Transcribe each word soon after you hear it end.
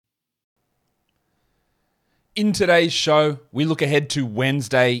In today's show, we look ahead to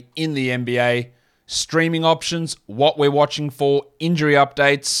Wednesday in the NBA, streaming options, what we're watching for, injury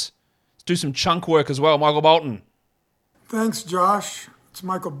updates. Let's do some chunk work as well. Michael Bolton. Thanks, Josh. It's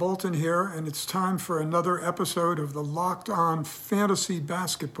Michael Bolton here, and it's time for another episode of the Locked On Fantasy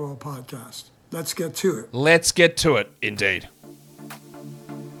Basketball Podcast. Let's get to it. Let's get to it, indeed.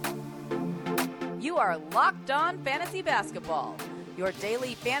 You are Locked On Fantasy Basketball, your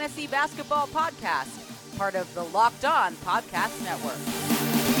daily fantasy basketball podcast, part of the Locked On Podcast Network.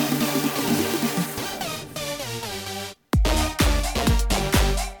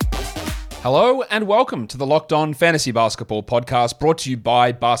 Hello and welcome to the Locked On Fantasy Basketball Podcast, brought to you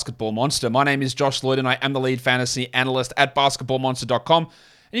by Basketball Monster. My name is Josh Lloyd and I am the lead fantasy analyst at basketballmonster.com.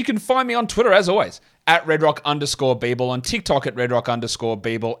 And you can find me on Twitter, as always, at redrock_Beeble, on TikTok at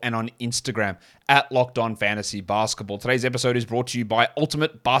redrock_Beeble, and on Instagram at Locked On Fantasy Basketball. Today's episode is brought to you by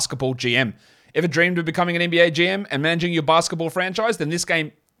Ultimate Basketball GM. Ever dreamed of becoming an NBA GM and managing your basketball franchise? Then this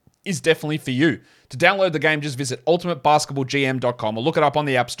game is definitely for you. To download the game, just visit ultimatebasketballgm.com or look it up on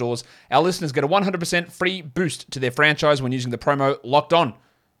the app stores. Our listeners get a 100% free boost to their franchise when using the promo Locked On,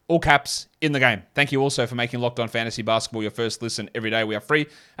 all caps, in the game. Thank you also for making Locked On Fantasy Basketball your first listen every day. We are free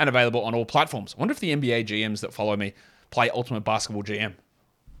and available on all platforms. I wonder if the NBA GMs that follow me play Ultimate Basketball GM. I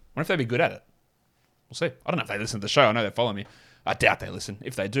wonder if they'd be good at it. We'll see. I don't know if they listen to the show. I know they follow me. I doubt they listen.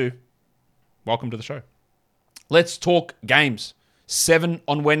 If they do, welcome to the show. Let's talk games. 7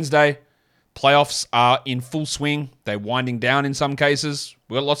 on Wednesday. Playoffs are in full swing. They're winding down in some cases.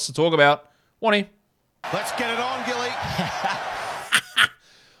 We've got lots to talk about. Wani. Let's get it on, Gilly.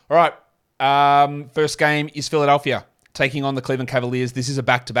 All right. First game is Philadelphia taking on the Cleveland Cavaliers. This is a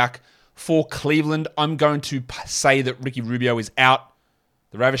back-to-back for Cleveland. I'm going to say that Ricky Rubio is out.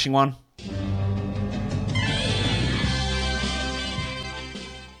 The ravishing one.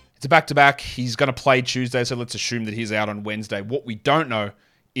 It's a back-to-back. He's going to play Tuesday, so let's assume that he's out on Wednesday. What we don't know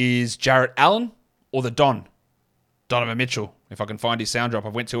is Jarrett Allen or the Don. Donovan Mitchell. If I can find his sound drop, I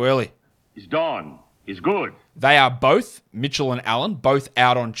went too early. He's Don. He's good. They are both, Mitchell and Allen, both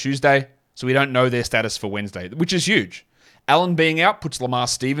out on Tuesday, so we don't know their status for Wednesday, which is huge. Allen being out puts Lamar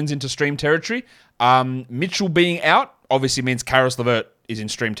Stevens into stream territory. Mitchell being out obviously means Karis LeVert is in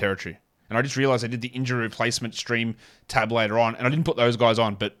stream territory. And I just realized I did the injury replacement stream tab later on, and I didn't put those guys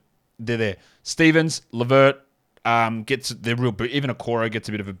on, but they're there. Stevens, LeVert gets the real boost. Even Okoro gets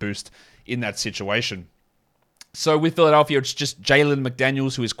a bit of a boost in that situation. So with Philadelphia, it's just Jalen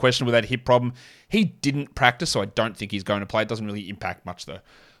McDaniels, who is questioned with that hip problem. He didn't practice, so I don't think he's going to play. It doesn't really impact much, though.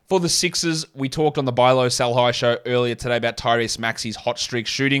 For the Sixers, we talked on the Buy Low, Sell High show earlier today about Tyrese Maxey's hot streak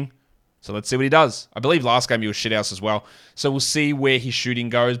shooting. So let's see what he does. I believe last game he was shithouse as well. So we'll see where his shooting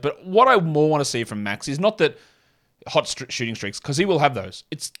goes. But what I more want to see from Max is not that shooting streaks, because he will have those.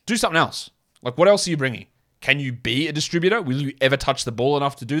 It's do something else. Like, what else are you bringing? Can you be a distributor? Will you ever touch the ball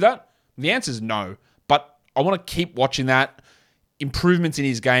enough to do that? The answer is no. But I want to keep watching that. Improvements in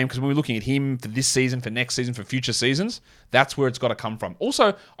his game, because when we're looking at him for this season, for next season, for future seasons, that's where it's got to come from.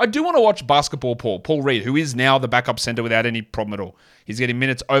 Also, I do want to watch Basketball Paul Reed, who is now the backup center without any problem at all. He's getting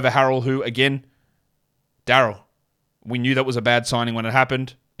minutes over Harrell, who, again, Daryl, we knew that was a bad signing when it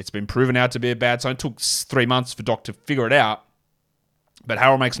happened. It's been proven out to be a bad sign. It took 3 months for Doc to figure it out. But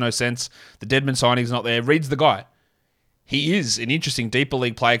Harrell makes no sense. The Deadman signing's not there. Reed's the guy. He is an interesting deeper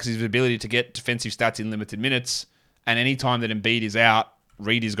league player because his ability to get defensive stats in limited minutes. And any time that Embiid is out,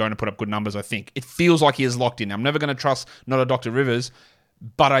 Reed is going to put up good numbers, I think. It feels like he is locked in. I'm never going to trust not a Dr. Rivers,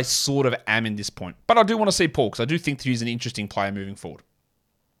 but I sort of am in this point. But I do want to see Paul because I do think that he's an interesting player moving forward.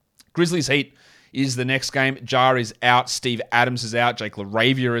 Grizzlies Heat is the next game. Jar is out. Steve Adams is out. Jake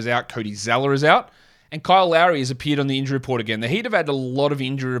LaRavia is out. Cody Zeller is out. And Kyle Lowry has appeared on the injury report again. The Heat have had a lot of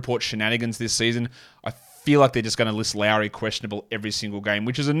injury report shenanigans this season. I feel like they're just going to list Lowry questionable every single game,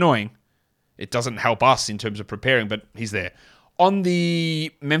 which is annoying. It doesn't help us in terms of preparing, but he's there. On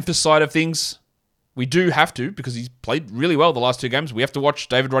the Memphis side of things, we do have to, because he's played really well the last 2 games, we have to watch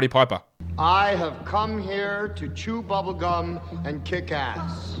David Roddy Piper. I have come here to chew bubblegum and kick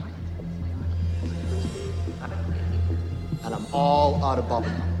ass. And I'm all out of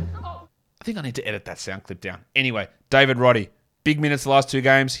bubblegum. I think I need to edit that sound clip down. Anyway, David Roddy, big minutes the last 2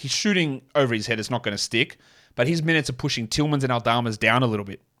 games. He's shooting over his head. It's not going to stick, but his minutes are pushing Tillman's and Aldama's down a little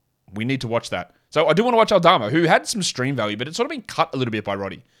bit. We need to watch that. So I do want to watch Aldama, who had some stream value, but it's sort of been cut a little bit by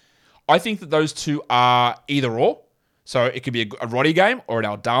Roddy. I think that those two are either or. So it could be a Roddy game or an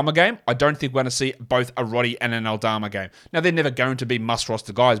Aldama game. I don't think we're going to see both a Roddy and an Aldama game. Now, they're never going to be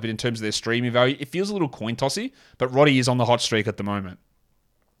must-roster guys, but in terms of their streaming value, it feels a little coin-tossy, but Roddy is on the hot streak at the moment.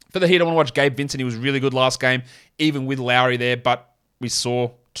 For the Heat, I want to watch Gabe Vincent. He was really good last game, even with Lowry there, but we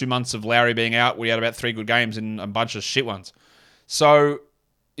saw 2 months of Lowry being out, we had about 3 good games and a bunch of shit ones. So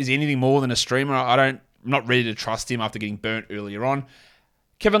is he anything more than a streamer? I'm not ready to trust him after getting burnt earlier on.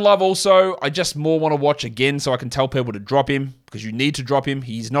 Kevin Love also, I just more want to watch again so I can tell people to drop him, because you need to drop him.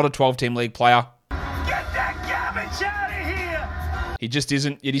 He's not a 12-team league player. Get that garbage out of here! He just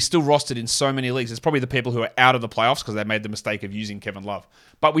isn't, yet he's still rostered in so many leagues. It's probably the people who are out of the playoffs because they made the mistake of using Kevin Love.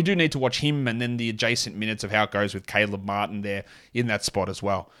 But we do need to watch him and then the adjacent minutes of how it goes with Caleb Martin there in that spot as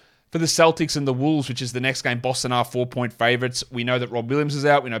well. For the Celtics and the Wolves, which is the next game, Boston are 4-point favorites. We know that Rob Williams is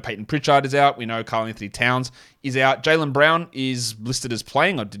out. We know Peyton Pritchard is out. We know Karl Anthony Towns is out. Jaylen Brown is listed as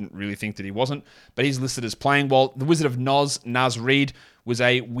playing. I didn't really think that he wasn't, but he's listed as playing. While the Wizard of Naz Reid was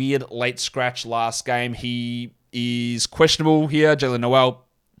a weird late scratch last game. He is questionable here. Jalen Noel,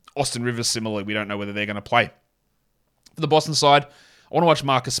 Austin Rivers similarly. We don't know whether they're going to play. For the Boston side, I want to watch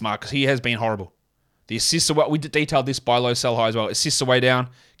Marcus Smart because he has been horrible. The assists are, we detailed this buy low, sell high as well. Assists are way down.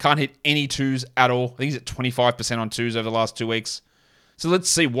 Can't hit any twos at all. I think he's at 25% on twos over the last 2 weeks. So let's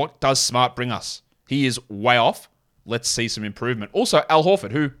see, what does Smart bring us? He is way off. Let's see some improvement. Also, Al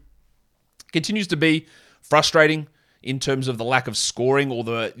Horford, who continues to be frustrating in terms of the lack of scoring or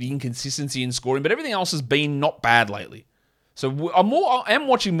the inconsistency in scoring, but everything else has been not bad lately. So I am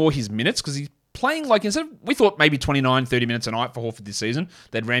watching more his minutes because he's playing like, instead of, we thought maybe 29, 30 minutes a night for Horford this season,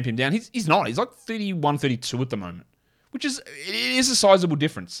 they'd ramp him down. He's not. He's like 31, 32 at the moment, which is a sizable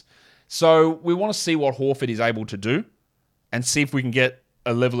difference. So we want to see what Horford is able to do and see if we can get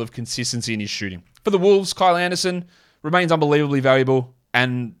a level of consistency in his shooting. For the Wolves, Kyle Anderson remains unbelievably valuable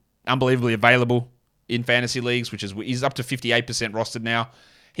and unbelievably available in fantasy leagues, which is, he's up to 58% rostered now.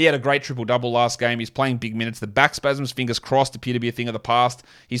 He had a great triple-double last game. He's playing big minutes. The back spasms, fingers crossed, appear to be a thing of the past.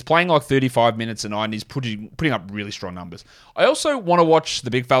 He's playing like 35 minutes a night, and he's putting up really strong numbers. I also want to watch the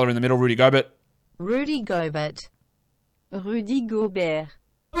big fella in the middle, Rudy Gobert. Rudy Gobert. Rudy Gobert.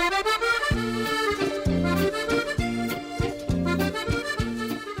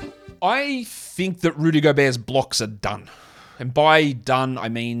 I think that Rudy Gobert's blocks are done. And by done, I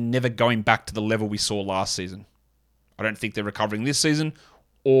mean never going back to the level we saw last season. I don't think they're recovering this season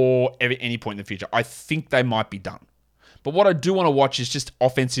or at any point in the future. I think they might be done. But what I do want to watch is just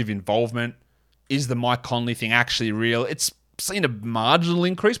offensive involvement. Is the Mike Conley thing actually real? It's seen a marginal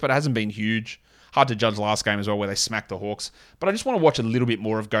increase, but it hasn't been huge. Hard to judge last game as well, where they smacked the Hawks. But I just want to watch a little bit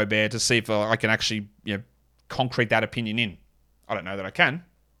more of Gobert to see if I can actually, concrete that opinion in. I don't know that I can,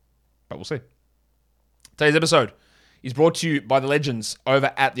 but we'll see. Today's episode is brought to you by the legends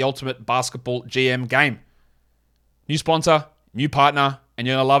over at the Ultimate Basketball GM game. New sponsor, new partner, and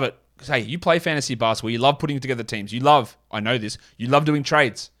you're going to love it. Because, hey, you play fantasy basketball. You love putting together teams. You love, I know this, you love doing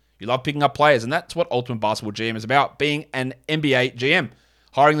trades. You love picking up players. And that's what Ultimate Basketball GM is about, being an NBA GM.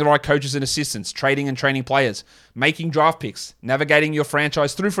 Hiring the right coaches and assistants, trading and training players, making draft picks, navigating your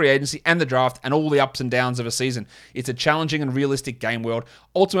franchise through free agency and the draft, and all the ups and downs of a season. It's a challenging and realistic game world.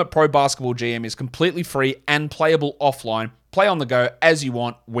 Ultimate Pro Basketball GM is completely free and playable offline. Play on the go as you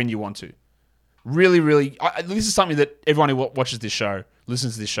want, when you want to. Really, really, this is something that everyone who watches this show,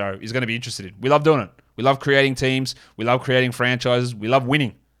 listens to this show, is going to be interested in. We love doing it. We love creating teams. We love creating franchises. We love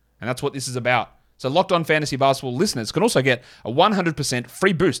winning. And that's what this is about. So Locked On Fantasy Basketball listeners can also get a 100%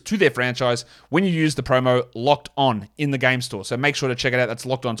 free boost to their franchise when you use the promo Locked On in the game store. So make sure to check it out. That's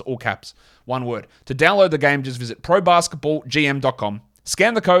Locked On's all caps, one word. To download the game, just visit probasketballgm.com.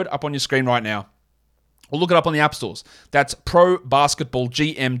 Scan the code up on your screen right now. Or look it up on the app stores. That's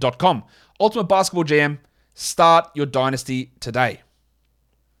probasketballgm.com. Ultimate Basketball GM. Start your dynasty today.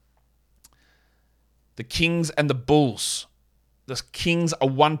 The Kings and the Bulls. The Kings are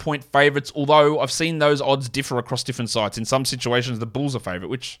 1-point favorites, although I've seen those odds differ across different sites. In some situations, the Bulls are favorite,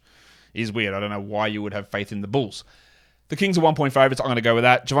 which is weird. I don't know why you would have faith in the Bulls. The Kings are 1-point favorites. I'm going to go with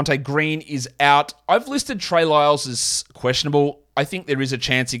that. Javonte Green is out. I've listed Trey Lyles as questionable. I think there is a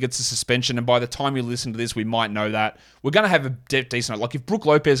chance he gets a suspension, and by the time you listen to this, we might know that. We're going to have a decent... Like, if Brook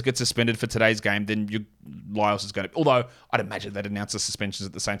Lopez gets suspended for today's game, then Lyles is going to... Although, I'd imagine they'd announce the suspensions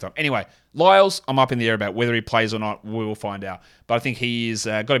at the same time. Anyway, Lyles, I'm up in the air about whether he plays or not. We will find out. But I think he is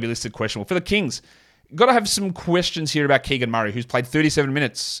got to be listed questionable. For the Kings, got to have some questions here about Keegan Murray, who's played 37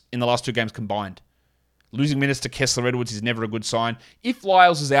 minutes in the last 2 games combined. Losing minutes to Kessler Edwards is never a good sign. If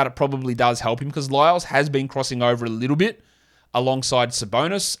Lyles is out, it probably does help him, because Lyles has been crossing over a little bit alongside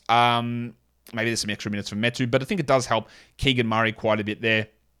Sabonis. Maybe there's some extra minutes from Metu, but I think it does help Keegan Murray quite a bit there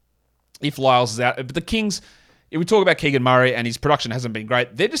if Lyles is out. But the Kings, if we talk about Keegan Murray and his production hasn't been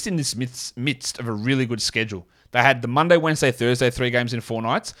great, they're just in this midst of a really good schedule. They had the Monday, Wednesday, Thursday, 3 games in 4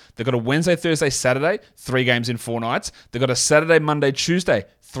 nights. They've got a Wednesday, Thursday, Saturday, 3 games in 4 nights. They've got a Saturday, Monday, Tuesday,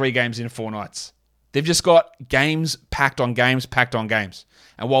 3 games in 4 nights. They've just got games packed on games, packed on games.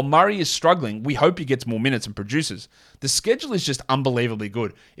 And while Murray is struggling, we hope he gets more minutes and produces. The schedule is just unbelievably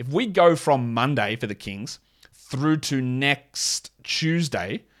good. If we go from Monday for the Kings through to next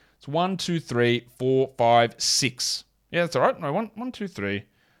Tuesday, it's 1, 2, 3, 4, 5, 6. Yeah, that's all right. No, 1, 2, 3,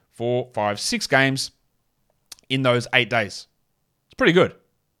 4, 5, 6 games in those 8 days. It's pretty good.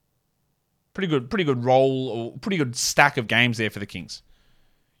 Pretty good roll, or pretty good stack of games there for the Kings.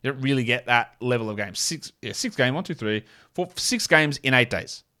 You don't really get that level of games. 6 games, 1, 2, 3, 4, 6 games in 8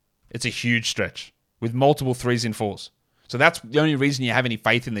 days. It's a huge stretch with multiple 3s and 4s. So that's the only reason you have any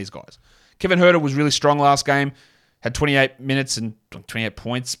faith in these guys. Kevin Huerter was really strong last game, had 28 minutes and 28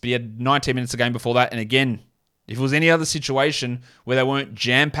 points, but he had 19 minutes a game before that. And again, if it was any other situation where they weren't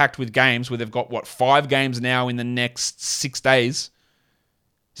jam-packed with games, where they've got, 5 games now in the next 6 days.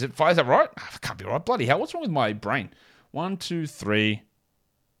 Is it 5? Is that right? It can't be right. Bloody hell. What's wrong with my brain? 1, 2, 3.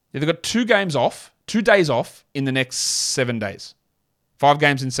 Yeah, they've got 2 days off in the next 7 days. 5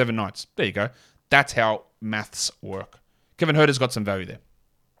 games in 7 nights. There you go. That's how maths work. Kevin Huerter's got some value there.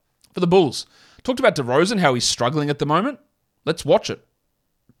 For the Bulls, talked about DeRozan, how he's struggling at the moment. Let's watch it.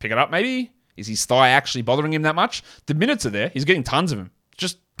 Pick it up, maybe. Is his thigh actually bothering him that much? The minutes are there. He's getting tons of them.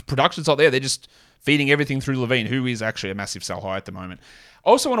 Just production's not there. They're just feeding everything through Levine, who is actually a massive sell high at the moment. I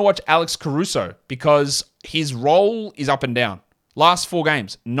also want to watch Alex Caruso because his role is up and down. Last 4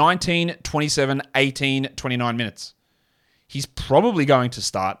 games, 19, 27, 18, 29 minutes. He's probably going to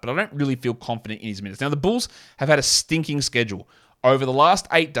start, but I don't really feel confident in his minutes. Now, the Bulls have had a stinking schedule. Over the last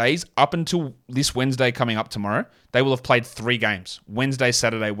 8 days, up until this Wednesday coming up tomorrow, they will have played 3 games. Wednesday,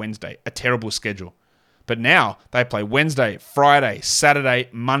 Saturday, Wednesday. A terrible schedule. But now, they play Wednesday, Friday, Saturday,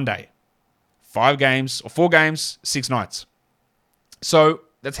 Monday. 4 games, 6 nights. So,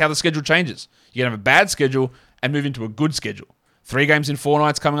 that's how the schedule changes. You can have a bad schedule and move into a good schedule. 3 games in 4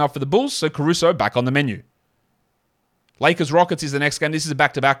 nights coming up for the Bulls, so Caruso back on the menu. Lakers-Rockets is the next game. This is a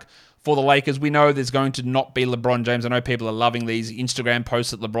back-to-back for the Lakers. We know there's going to not be LeBron James. I know people are loving these Instagram posts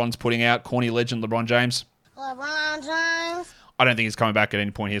that LeBron's putting out. Corny legend LeBron James. LeBron James. I don't think he's coming back at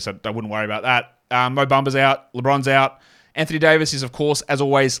any point here, so I wouldn't worry about that. Mo Bamba's out. LeBron's out. Anthony Davis is, of course, as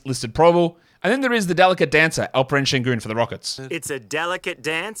always, listed probable. And then there is the delicate dancer, Alperen Şengün for the Rockets. It's a delicate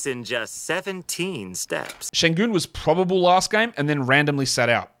dance in just 17 steps. Şengün was probable last game and then randomly sat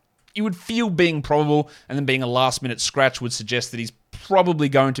out. You would feel being probable and then being a last-minute scratch would suggest that he's probably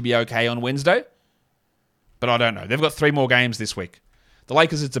going to be okay on Wednesday. But I don't know. They've got 3 more games this week. The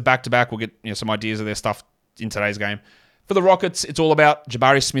Lakers, it's a back-to-back. We'll get some ideas of their stuff in today's game. For the Rockets, it's all about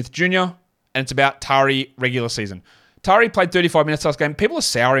Jabari Smith Jr. and it's about Tari regular season. Tari played 35 minutes last game. People are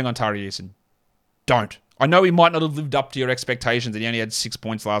souring on Tari Eason. Don't. I know he might not have lived up to your expectations and he only had 6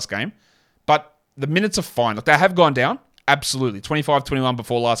 points last game, but the minutes are fine. Like, they have gone down. Absolutely. 25-21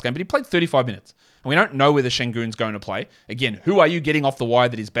 before last game, but he played 35 minutes. And we don't know whether Şengün's going to play. Again, who are you getting off the wire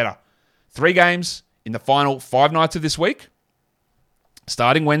that is better? 3 games in the final 5 nights of this week,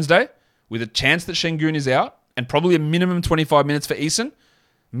 starting Wednesday, with a chance that Şengün is out, and probably a minimum 25 minutes for Eason,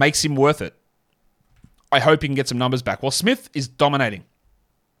 makes him worth it. I hope he can get some numbers back. While Smith is dominating.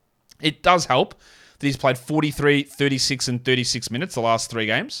 It does help that he's played 43, 36, and 36 minutes the last 3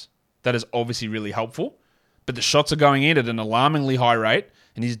 games. That is obviously really helpful. But the shots are going in at an alarmingly high rate,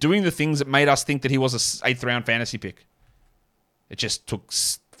 and he's doing the things that made us think that he was an 8th round fantasy pick. It just took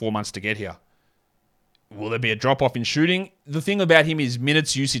 4 months to get here. Will there be a drop-off in shooting? The thing about him is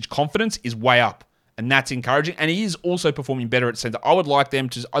minutes usage confidence is way up, and that's encouraging. And he is also performing better at center. I would like them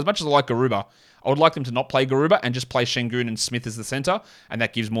to, as much as I like Garuba, I would like them to not play Garuba and just play Şengün and Smith as the center, and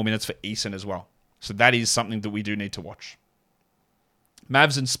that gives more minutes for Eason as well. So that is something that we do need to watch.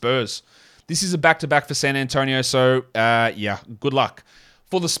 Mavs and Spurs. This is a back-to-back for San Antonio, so good luck.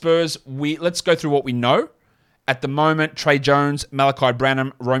 For the Spurs, let's go through what we know. At the moment, Trey Jones, Malachi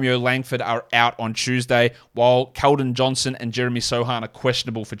Branham, Romeo Langford are out on Tuesday, while Keldon Johnson and Jeremy Sohan are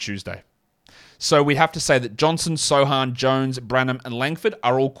questionable for Tuesday. So we have to say that Johnson, Sohan, Jones, Branham, and Langford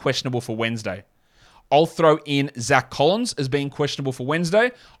are all questionable for Wednesday. I'll throw in Zach Collins as being questionable for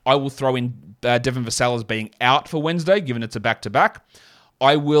Wednesday. I will throw in Devin Vassell as being out for Wednesday, given it's a back-to-back.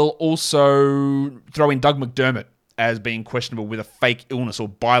 I will also throw in Doug McDermott as being questionable with a fake illness or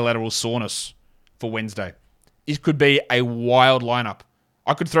bilateral soreness for Wednesday. It could be a wild lineup.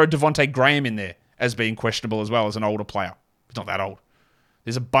 I could throw Devontae Graham in there as being questionable as well as an older player. He's not that old.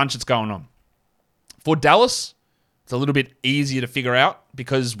 There's a bunch that's going on. For Dallas, it's a little bit easier to figure out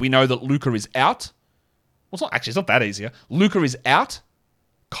because we know that Luka is out. Well, it's not that easier. Luka is out.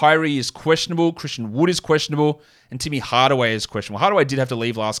 Kyrie is questionable. Christian Wood is questionable. And Timmy Hardaway is questionable. Hardaway did have to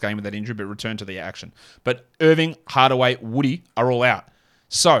leave last game with that injury, but returned to the action. But Irving, Hardaway, Woody are all out.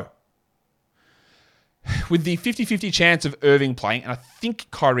 So, with the 50-50 chance of Irving playing, and I think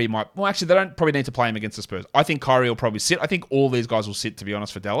Kyrie might... Well, actually, they don't probably need to play him against the Spurs. I think Kyrie will probably sit. I think all these guys will sit, to be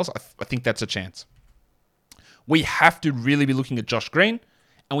honest, for Dallas. I think that's a chance. We have to really be looking at Josh Green,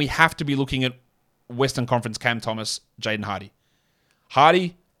 and we have to be looking at Western Conference Cam Thomas, Jaden Hardy.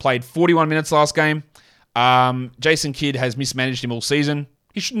 Hardy played 41 minutes last game. Jason Kidd has mismanaged him all season.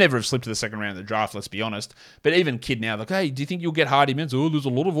 He should never have slipped to the second round of the draft, let's be honest. But even Kidd now, like, hey, do you think you'll get Hardy minutes? Oh, there's a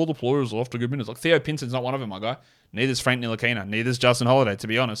lot of other players after good minutes. Like, Theo Pinson's not one of them, my guy. Neither's Frank Ntilikina. Neither's Justin Holiday, to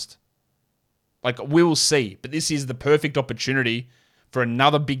be honest. Like, we will see. But this is the perfect opportunity for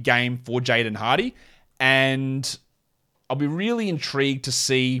another big game for Jaden Hardy. And I'll be really intrigued to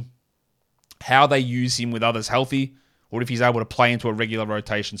see how they use him with others healthy, or if he's able to play into a regular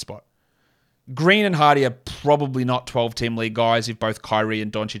rotation spot. Green and Hardy are probably not 12-team league guys if both Kyrie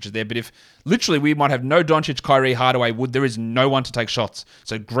and Doncic are there. But if literally we might have no Doncic, Kyrie, Hardaway, Wood, there is no one to take shots.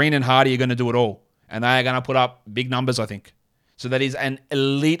 So Green and Hardy are going to do it all. And they are going to put up big numbers, I think. So that is an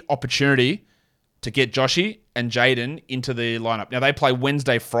elite opportunity to get Joshy and Jaden into the lineup. Now, they play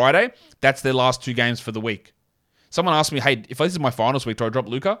Wednesday, Friday. That's their last 2 games for the week. Someone asked me, hey, if this is my finals week, do I drop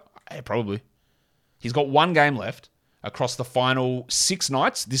Luka? Hey, probably. He's got 1 game left across the final 6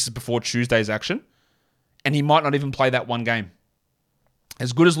 nights. This is before Tuesday's action. And he might not even play that 1 game.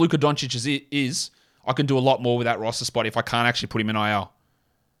 As good as Luka Doncic is, I can do a lot more with that roster spot if I can't actually put him in IL.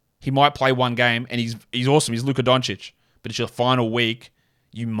 He might play 1 game, and he's awesome. He's Luka Doncic. But it's your final week.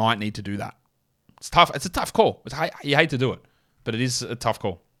 You might need to do that. It's tough. It's a tough call. You hate to do it, but it is a tough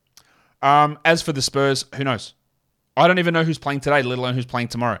call. As for the Spurs, who knows? I don't even know who's playing today, let alone who's playing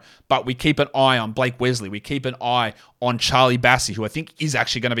tomorrow. But we keep an eye on Blake Wesley. We keep an eye on Charlie Bassey, who I think is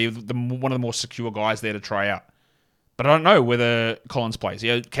actually going to be one of the more secure guys there to try out. But I don't know whether Collins plays.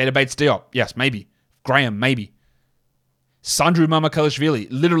 Yeah, Keita Bates-Diop, yes, maybe. Graham, maybe. Sandro Mamakhalishvili,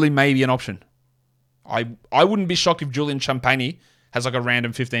 literally maybe an option. I wouldn't be shocked if Julian Champagny has like a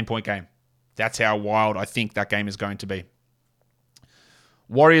random 15-point game. That's how wild I think that game is going to be.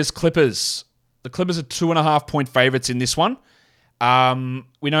 Warriors-Clippers. The Clippers are 2.5-point favorites in this one.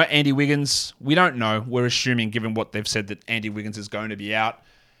 We know Andy Wiggins. We don't know. We're assuming, given what they've said, that Andy Wiggins is going to be out.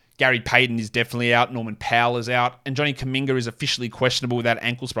 Gary Payton is definitely out. Norman Powell is out. And Johnny Kuminga is officially questionable with that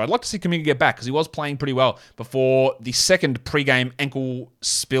ankle sprain. I'd like to see Kuminga get back because he was playing pretty well before the second pre-game ankle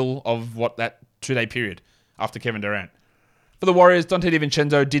spill of that 2-day period after Kevin Durant. For the Warriors, Dante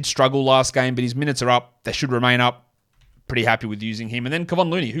DiVincenzo did struggle last game, but his minutes are up. They should remain up. Pretty happy with using him. And then Kevon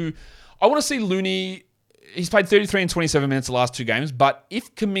Looney, who... I want to see Looney. He's played 33 and 27 minutes the last 2 games, but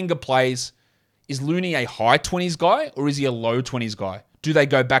if Kuminga plays, is Looney a high 20s guy or is he a low 20s guy? Do they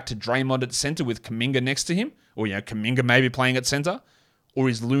go back to Draymond at center with Kuminga next to him? Or, Kuminga maybe playing at center? Or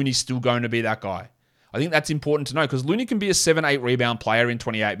is Looney still going to be that guy? I think that's important to know because Looney can be a 7-8 rebound player in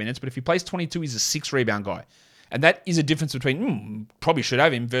 28 minutes, but if he plays 22, he's a 6 rebound guy. And that is a difference between, probably should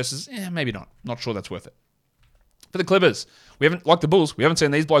have him versus, maybe not. Not sure that's worth it. For the Clippers, like the Bulls, we haven't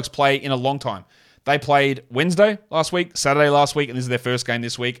seen these blokes play in a long time. They played Wednesday last week, Saturday last week, and this is their first game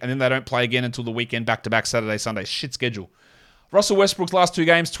this week. And then they don't play again until the weekend, back-to-back Saturday, Sunday. Shit schedule. Russell Westbrook's last 2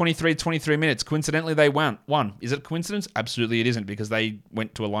 games, 23 minutes. Coincidentally, they won. Is it a coincidence? Absolutely it isn't because they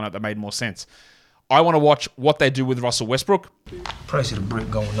went to a lineup that made more sense. I want to watch what they do with Russell Westbrook. Price of the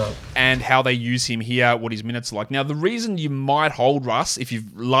brick going up. And how they use him here, what his minutes are like. Now, the reason you might hold Russ, if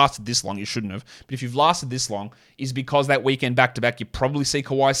you've lasted this long, you shouldn't have, but if you've lasted this long, is because that weekend back-to-back, you probably see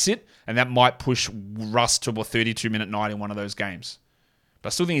Kawhi sit, and that might push Russ to a 32-minute night in one of those games. But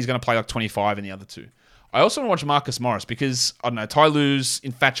I still think he's going to play like 25 in the other 2. I also want to watch Marcus Morris because, I don't know, Ty Lue's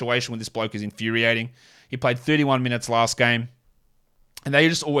infatuation with this bloke is infuriating. He played 31 minutes last game. And they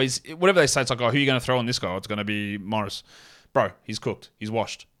just always, whatever they say, it's like, who are you going to throw on this guy? It's going to be Morris. Bro, he's cooked. He's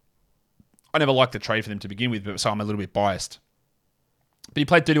washed. I never liked the trade for them to begin with, so I'm a little bit biased. But he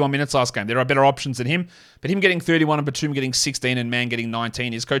played 31 minutes last game. There are better options than him. But him getting 31 and Batum getting 16 and Mann getting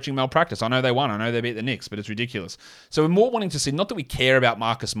 19 is coaching malpractice. I know they won. I know they beat the Knicks, but it's ridiculous. So we're more wanting to see, not that we care about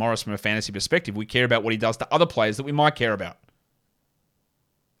Marcus Morris from a fantasy perspective. We care about what he does to other players that we might care about.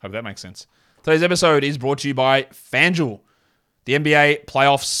 Hope that makes sense. Today's episode is brought to you by FanDuel. The NBA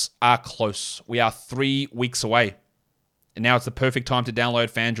playoffs are close. We are 3 weeks away. And now it's the perfect time to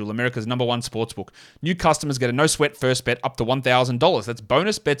download FanDuel, America's #1 sportsbook. New customers get a no-sweat first bet up to $1,000. That's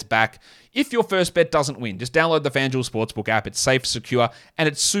bonus bets back if your first bet doesn't win. Just download the FanDuel Sportsbook app. It's safe, secure, and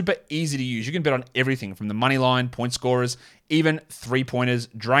it's super easy to use. You can bet on everything from the money line, point scorers, even three-pointers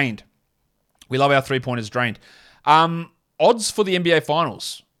drained. We love our three-pointers drained. Odds for the NBA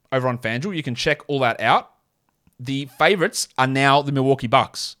Finals over on FanDuel. You can check all that out. The favorites are now the Milwaukee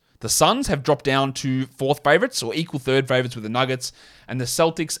Bucks. The Suns have dropped down to fourth favorites or equal third favorites with the Nuggets, and the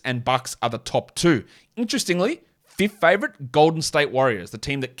Celtics and Bucks are the top two. Interestingly, fifth favorite, Golden State Warriors, the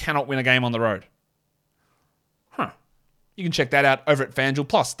team that cannot win a game on the road. You can check that out over at FanDuel.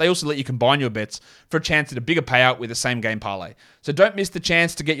 Plus, they also let you combine your bets for a chance at a bigger payout with a same-game parlay. So don't miss the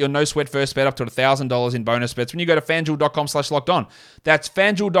chance to get your no-sweat first bet up to $1,000 in bonus bets when you go to FanDuel.com/lockedon. That's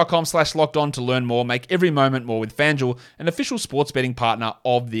FanDuel.com/lockedon to learn more. Make every moment more with FanDuel, an official sports betting partner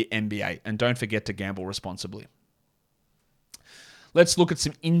of the NBA. And don't forget to gamble responsibly. Let's look at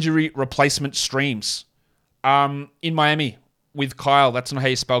some injury replacement streams. In Miami, with Kyle, that's not how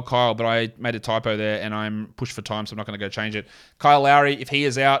you spell Kyle, but I made a typo there and I'm pushed for time, so I'm not going to go change it. Kyle Lowry, if he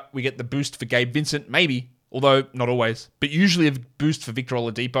is out, we get the boost for Gabe Vincent, maybe, although not always, but usually a boost for Victor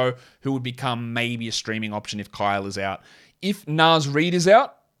Oladipo, who would become maybe a streaming option if Kyle is out. If Naz Reid is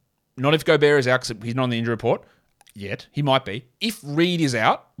out, not if Gobert is out, because he's not on the injury report yet, he might be. If Reid is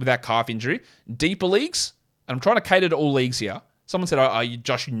out with that calf injury, deeper leagues, and I'm trying to cater to all leagues here. Someone said,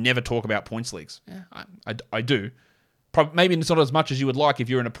 Josh, you never talk about points leagues. Yeah, I do. Maybe it's not as much as you would like if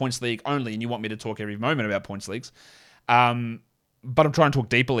you're in a points league only and you want me to talk every moment about points leagues. But I'm trying to talk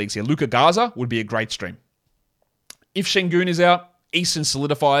deeper leagues here. Luka Garza would be a great stream. If Şengün is out, Easton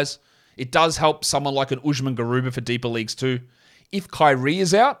solidifies. It does help someone like an Usman Garuba for deeper leagues too. If Kyrie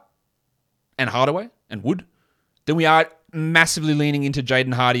is out, and Hardaway, and Wood, then we are massively leaning into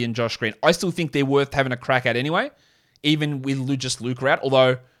Jaden Hardy and Josh Green. I still think they're worth having a crack at anyway, even with just Luka out,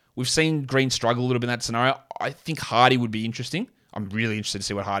 although we've seen Green struggle a little bit in that scenario. I think Hardy would be interesting. I'm really interested to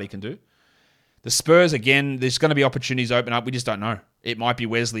see what Hardy can do. The Spurs, again, there's going to be opportunities open up. We just don't know. It might be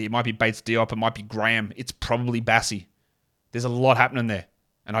Wesley. It might be Bates Diop. It might be Graham. It's probably Bassie. There's a lot happening there,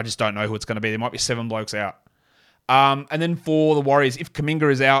 and I just don't know who it's going to be. There might be 7 blokes out. And then for the Warriors, if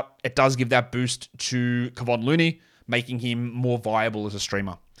Kuminga is out, it does give that boost to Kevon Looney, making him more viable as a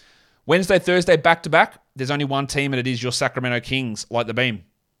streamer. Wednesday, Thursday, back-to-back. There's only one team, and it is your Sacramento Kings, like the beam.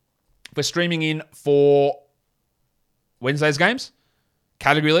 We're streaming in for Wednesday's games,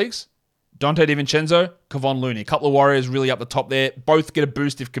 category leagues, Dante DiVincenzo, Kevon Looney. A couple of Warriors really up the top there. Both get a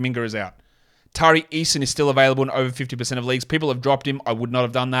boost if Kuminga is out. Tari Eason is still available in over 50% of leagues. People have dropped him. I would not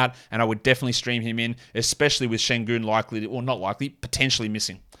have done that, and I would definitely stream him in, especially with Şengün likely, or not likely, potentially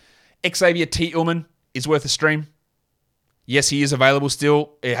missing. Xavier T. Illman is worth a stream. Yes, he is available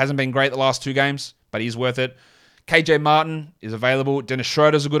still. It hasn't been great the last 2 games, but he's worth it. KJ Martin is available. Dennis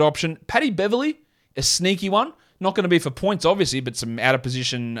Schroeder's a good option. Paddy Beverly, a sneaky one. Not going to be for points, obviously, but some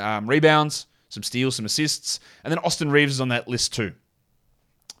out-of-position rebounds, some steals, some assists. And then Austin Reeves is on that list too.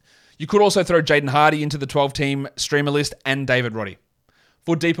 You could also throw Jaden Hardy into the 12-team streamer list and David Roddy.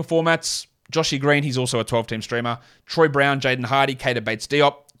 For deeper formats, Joshy Green, he's also a 12-team streamer. Troy Brown, Jaden Hardy, Kader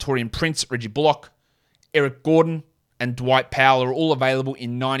Bates-Diop, Torian Prince, Reggie Bullock, Eric Gordon, and Dwight Powell are all available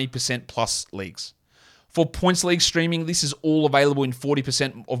in 90% plus leagues. For points league streaming, this is all available in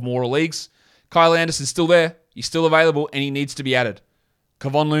 40% of more leagues. Kyle Anderson's still there. He's still available, and he needs to be added.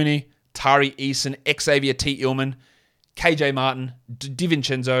 Kevon Looney, Tari Eason, Xavier T. Illman, KJ Martin,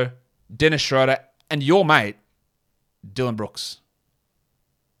 DiVincenzo, Dennis Schroeder, and your mate, Dylan Brooks.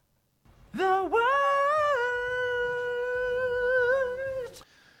 The world.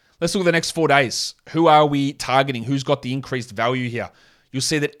 Let's look at the next 4 days. Who are we targeting? Who's got the increased value here? You'll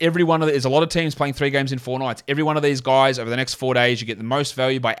see that every one of there's a lot of teams playing 3 games in 4 nights. Every one of these guys over the next 4 days, you get the most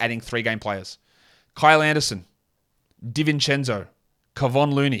value by adding 3-game players. Kyle Anderson, DiVincenzo,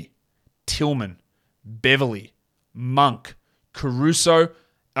 Kevon Looney, Tillman, Beverly, Monk, Caruso. And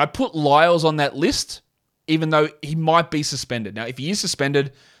I put Lyles on that list, even though he might be suspended. Now, if he is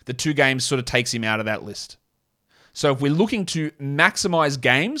suspended, the 2 games sort of takes him out of that list. So if we're looking to maximize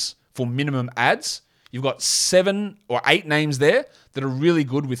games for minimum adds, you've got 7 or 8 names there that are really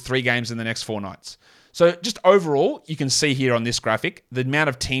good with 3 games in the next 4 nights. So just overall, you can see here on this graphic, the amount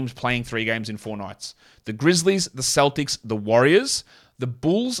of teams playing 3 games in 4 nights. The Grizzlies, the Celtics, the Warriors, the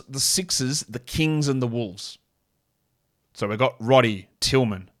Bulls, the Sixers, the Kings, and the Wolves. So we've got Roddy,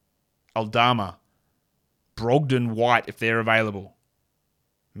 Tillman, Aldama, Brogdon, White, if they're available.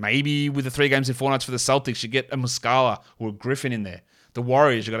 Maybe with the 3 games in 4 nights for the Celtics, you get a Muscala or a Griffin in there. The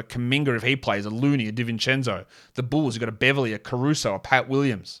Warriors, you've got a Kuminga if he plays, a Looney, a DiVincenzo. The Bulls, you've got a Beverly, a Caruso, a Pat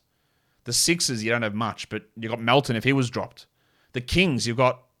Williams. The Sixers, you don't have much, but you've got Melton if he was dropped. The Kings, you've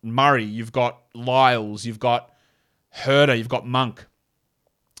got Murray, you've got Lyles, you've got Herder, you've got Monk.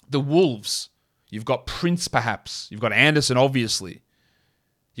 The Wolves, you've got Prince perhaps. You've got Anderson, obviously.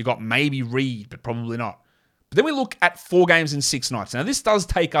 You've got maybe Reed, but probably not. But then we look at 4 games in 6 nights. Now, this does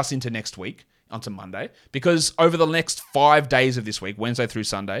take us into next week, onto Monday, because over the next 5 days of this week, Wednesday through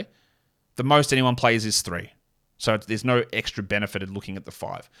Sunday, the most anyone plays is 3. So there's no extra benefit in looking at the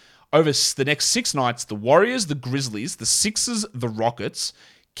 5. Over the next 6 nights, the Warriors, the Grizzlies, the Sixers, the Rockets,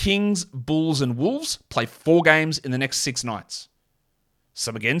 Kings, Bulls, and Wolves play 4 games in the next 6 nights.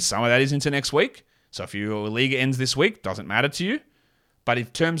 So again, some of that is into next week. So if your league ends this week, doesn't matter to you. But in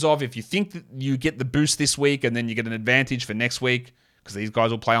terms of if you think that you get the boost this week and then you get an advantage for next week, because these guys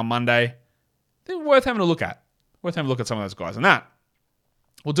will play on Monday, they're worth having a look at. Worth having a look at some of those guys. And that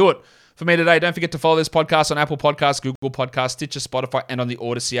will do it for me today. Don't forget to follow this podcast on Apple Podcasts, Google Podcasts, Stitcher, Spotify, and on the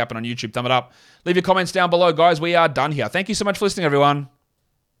Odyssey app and on YouTube. Thumb it up. Leave your comments down below, guys. We are done here. Thank you so much for listening, everyone.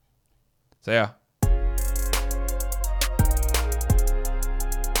 See ya.